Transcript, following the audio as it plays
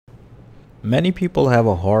Many people have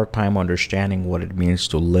a hard time understanding what it means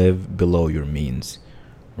to live below your means,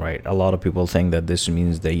 right? A lot of people think that this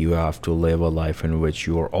means that you have to live a life in which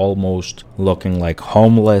you are almost looking like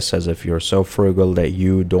homeless, as if you're so frugal that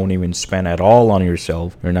you don't even spend at all on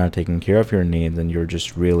yourself. You're not taking care of your needs, and you're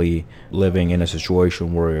just really living in a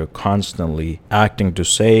situation where you're constantly acting to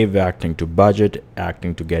save, acting to budget,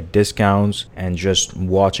 acting to get discounts, and just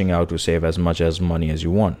watching out to save as much as money as you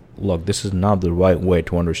want. Look, this is not the right way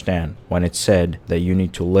to understand when it's said that you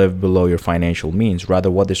need to live below your financial means.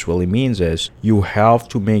 Rather, what this really means is you have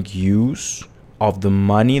to make use of the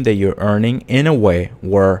money that you're earning in a way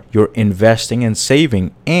where you're investing and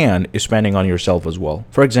saving and spending on yourself as well.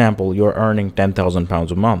 For example, you're earning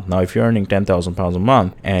 £10,000 a month. Now, if you're earning £10,000 a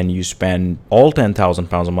month and you spend all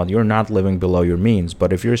 £10,000 a month, you're not living below your means.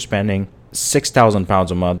 But if you're spending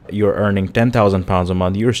 £6,000 a month, you're earning £10,000 a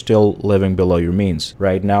month, you're still living below your means.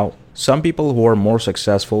 Right now, some people who are more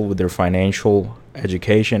successful with their financial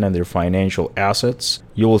education and their financial assets,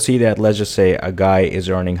 you will see that, let's just say a guy is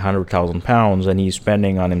earning £100,000 and he's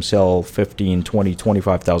spending on himself 15, 20,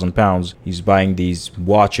 £25,000. He's buying these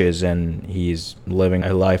watches and he's living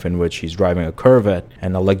a life in which he's driving a Corvette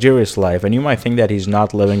and a luxurious life, and you might think that he's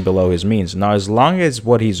not living below his means. Now, as long as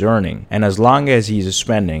what he's earning and as long as he's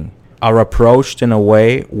spending are approached in a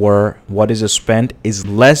way where what is spent is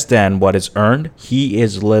less than what is earned, he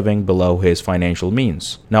is living below his financial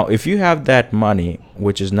means. Now, if you have that money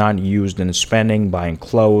which is not used in spending, buying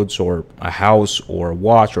clothes or a house or a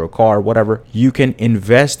watch or a car, whatever, you can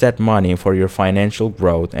invest that money for your financial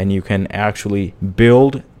growth, and you can actually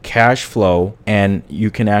build cash flow, and you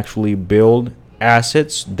can actually build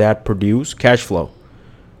assets that produce cash flow.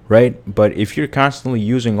 Right? But if you're constantly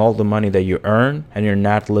using all the money that you earn and you're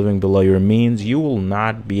not living below your means, you will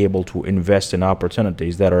not be able to invest in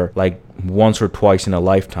opportunities that are like once or twice in a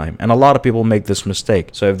lifetime. And a lot of people make this mistake.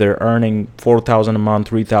 So if they're earning $4,000 a month,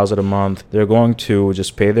 $3,000 a month, they're going to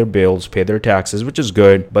just pay their bills, pay their taxes, which is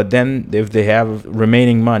good. But then if they have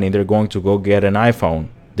remaining money, they're going to go get an iPhone.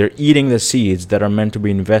 They're eating the seeds that are meant to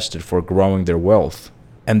be invested for growing their wealth.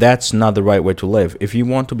 And that's not the right way to live. If you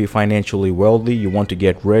want to be financially wealthy, you want to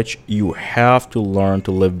get rich, you have to learn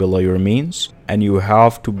to live below your means. And you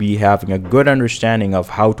have to be having a good understanding of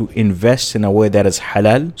how to invest in a way that is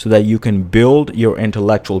halal, so that you can build your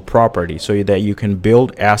intellectual property, so that you can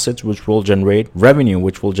build assets which will generate revenue,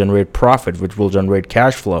 which will generate profit, which will generate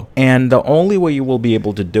cash flow. And the only way you will be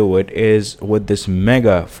able to do it is with this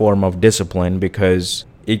mega form of discipline, because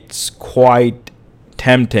it's quite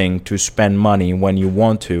tempting to spend money when you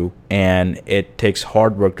want to, and it takes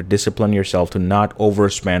hard work to discipline yourself to not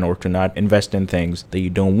overspend or to not invest in things that you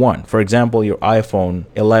don't want. For example, your iPhone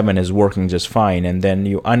 11 is working just fine, and then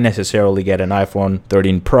you unnecessarily get an iPhone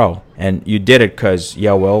 13 Pro, and you did it because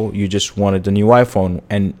you just wanted the new iPhone,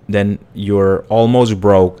 and then you're almost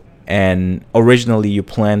broke. And originally you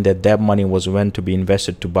planned that money was meant to be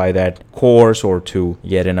invested to buy that course, or to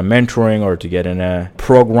get in a mentoring, or to get in a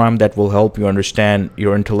program that will help you understand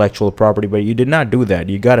your intellectual property, but you did not do that.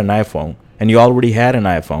 You got an iPhone, and you already had an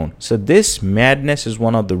iPhone. So this madness is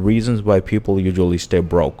one of the reasons why people usually stay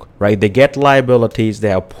broke, right? They get liabilities, they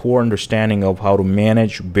have poor understanding of how to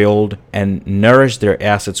manage, build, and nourish their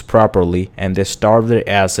assets properly, and they starve their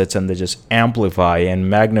assets, and they just amplify and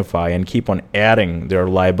magnify and keep on adding their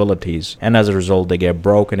liabilities. And as a result, they get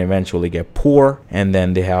broke and eventually get poor, and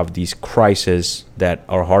then they have these crises that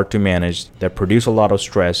are hard to manage, that produce a lot of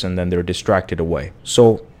stress, and then they're distracted away.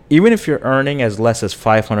 So even if you're earning as less as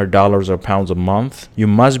 $500 or pounds a month, you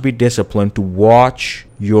must be disciplined to watch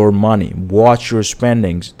your money, watch your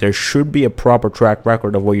spendings. There should be a proper track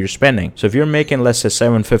record of what you're spending. So if you're making, let's say,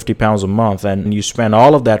 £750 a month, and you spend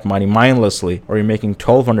all of that money mindlessly, or you're making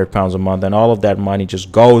 £1,200 a month and all of that money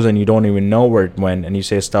just goes and you don't even know where it went, and you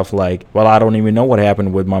say stuff like, well, I don't even know what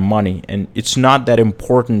happened with my money, and it's not that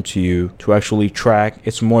important to you to actually track.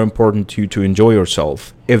 It's more important to you to enjoy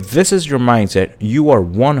yourself. If this is your mindset, you are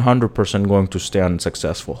 100% going to stay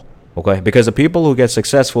unsuccessful. Okay, because the people who get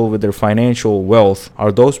successful with their financial wealth are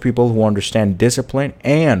those people who understand discipline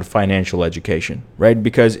and financial education, right?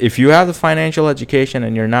 Because if you have the financial education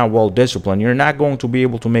and you're not well disciplined, you're not going to be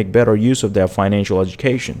able to make better use of that financial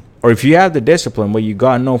education. Or if you have the discipline but you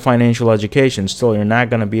got no financial education, still you're not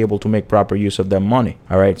going to be able to make proper use of that money.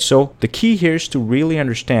 All right, so the key here is to really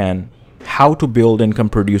understand how to build income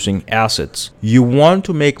producing assets. You want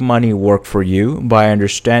to make money work for you by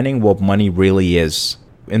understanding what money really is.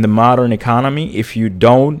 In the modern economy, if you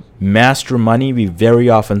don't master money, we very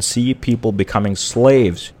often see people becoming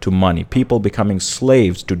slaves to money, people becoming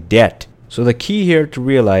slaves to debt. So the key here to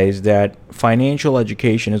realize that financial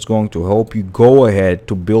education is going to help you go ahead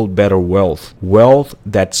to build better wealth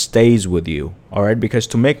that stays with you. All right, because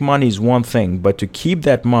to make money is one thing, but to keep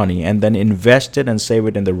that money and then invest it and save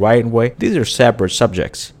it in the right way, these are separate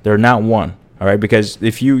subjects. They're not one. All right, because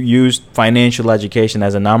if you use financial education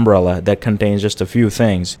as an umbrella that contains just a few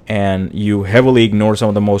things and you heavily ignore some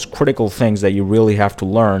of the most critical things that you really have to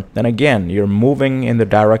learn, then again, you're moving in the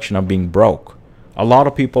direction of being broke. A lot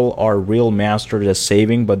of people are real masters at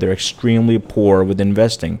saving, but they're extremely poor with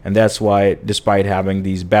investing. And that's why, despite having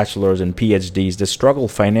these bachelors and PhDs, they struggle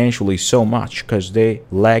financially so much because they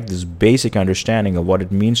lack this basic understanding of what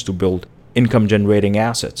it means to build income generating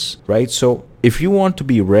assets, right? So if you want to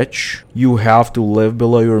be rich, you have to live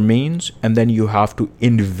below your means, and then you have to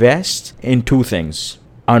invest in two things.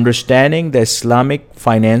 Understanding the Islamic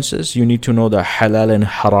finances, you need to know the halal and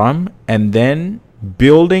haram, and then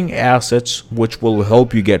building assets which will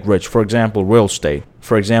help you get rich. For example, real estate.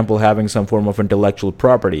 For example, having some form of intellectual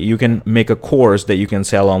property. You can make a course that you can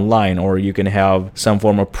sell online, or you can have some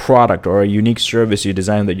form of product or a unique service you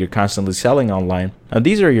design that you're constantly selling online. Now,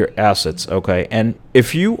 these are your assets, okay? And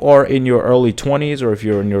if you are in your early 20s, or if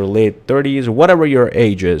you're in your late 30s, or whatever your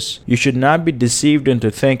age is, you should not be deceived into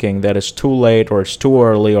thinking that it's too late or it's too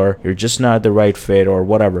early or you're just not the right fit or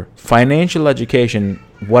whatever. Financial education,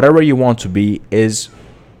 whatever you want to be, is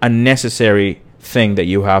a necessary thing that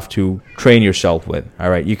you have to train yourself with. All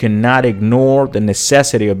right, you cannot ignore the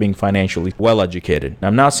necessity of being financially well educated.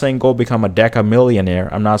 I'm not saying go become a deca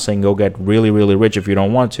millionaire. I'm not saying go get really rich if you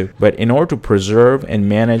don't want to, but in order to preserve and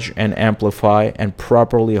manage and amplify and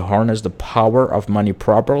properly harness the power of money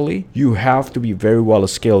properly, you have to be very well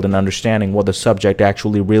skilled in understanding what the subject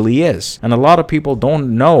actually really is. And a lot of people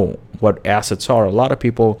don't know what assets are. A lot of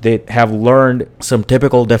people, they have learned some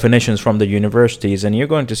typical definitions from the universities, and you're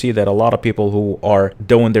going to see that a lot of people who are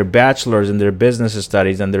doing their bachelor's in their business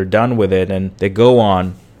studies and they're done with it and they go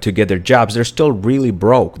on to get their jobs, they're still really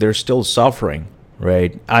broke. They're still suffering,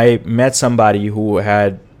 right? I met somebody who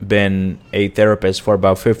had been a therapist for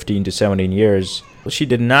about 15 to 17 years. She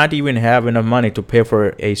did not even have enough money to pay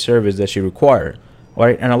for a service that she required.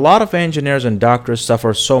 Right? And a lot of engineers and doctors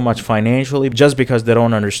suffer so much financially just because they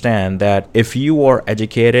don't understand that if you are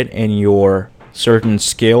educated in your certain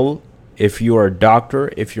skill, if you are a doctor,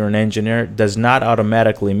 if you're an engineer, does not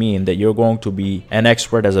automatically mean that you're going to be an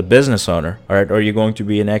expert as a business owner, all right? Or you're going to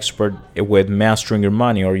be an expert with mastering your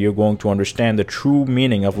money, or you're going to understand the true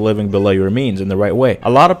meaning of living below your means in the right way. A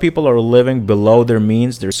lot of people are living below their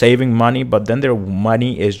means. They're saving money, but then their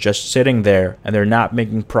money is just sitting there and they're not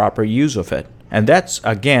making proper use of it. And that's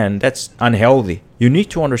unhealthy. You need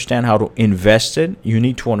to understand how to invest it. You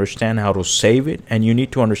need to understand how to save it. And you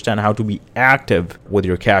need to understand how to be active with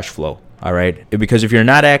your cash flow. All right. Because if you're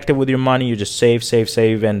not active with your money, you just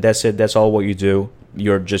save, and that's it. That's all what you do.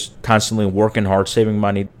 You're just constantly working hard, saving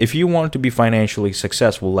money. If you want to be financially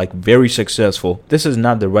successful, like very successful, this is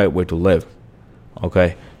not the right way to live.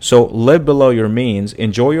 Okay, so live below your means,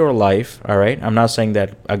 enjoy your life. All right, I'm not saying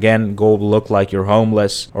that, again, go look like you're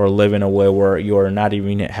homeless or live in a way where you're not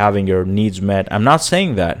even having your needs met. I'm not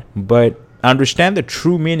saying that, but understand the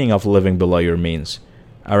true meaning of living below your means.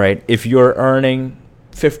 All right, if you're earning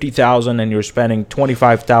 50,000 and you're spending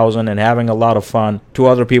 25,000 and having a lot of fun, to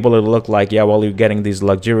other people it look like, yeah, well, you're getting these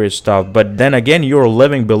luxurious stuff, but then again, you're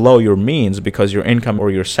living below your means because your income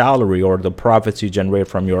or your salary or the profits you generate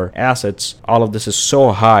from your assets, all of this is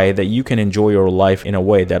so high that you can enjoy your life in a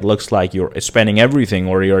way that looks like you're spending everything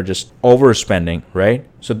or you're just overspending, right?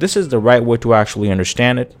 So this is the right way to actually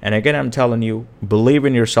understand it. And again, I'm telling you, believe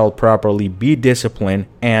in yourself properly, be disciplined,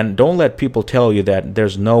 and don't let people tell you that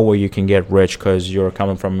there's no way you can get rich because you're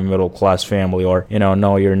coming from a middle class family, or,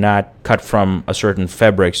 no, you're not cut from a certain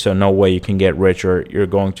fabric, so no way you can get rich, or you're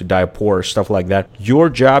going to die poor, or stuff like that. Your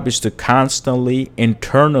job is to constantly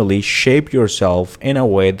internally shape yourself in a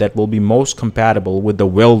way that will be most compatible with the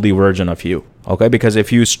wealthy version of you. Okay, because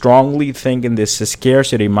if you strongly think in this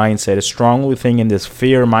scarcity mindset, strongly think in this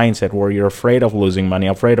fear mindset where you're afraid of losing money,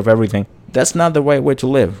 afraid of everything, that's not the right way to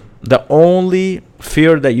live. The only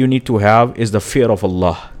fear that you need to have is the fear of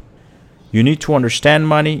Allah. You need to understand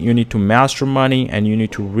money, you need to master money, and you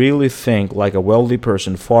need to really think like a wealthy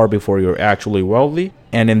person far before you're actually wealthy.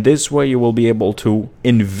 And in this way, you will be able to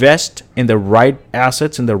invest in the right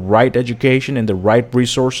assets, in the right education, in the right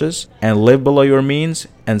resources, and live below your means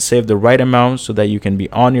and save the right amount so that you can be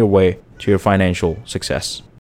on your way to your financial success.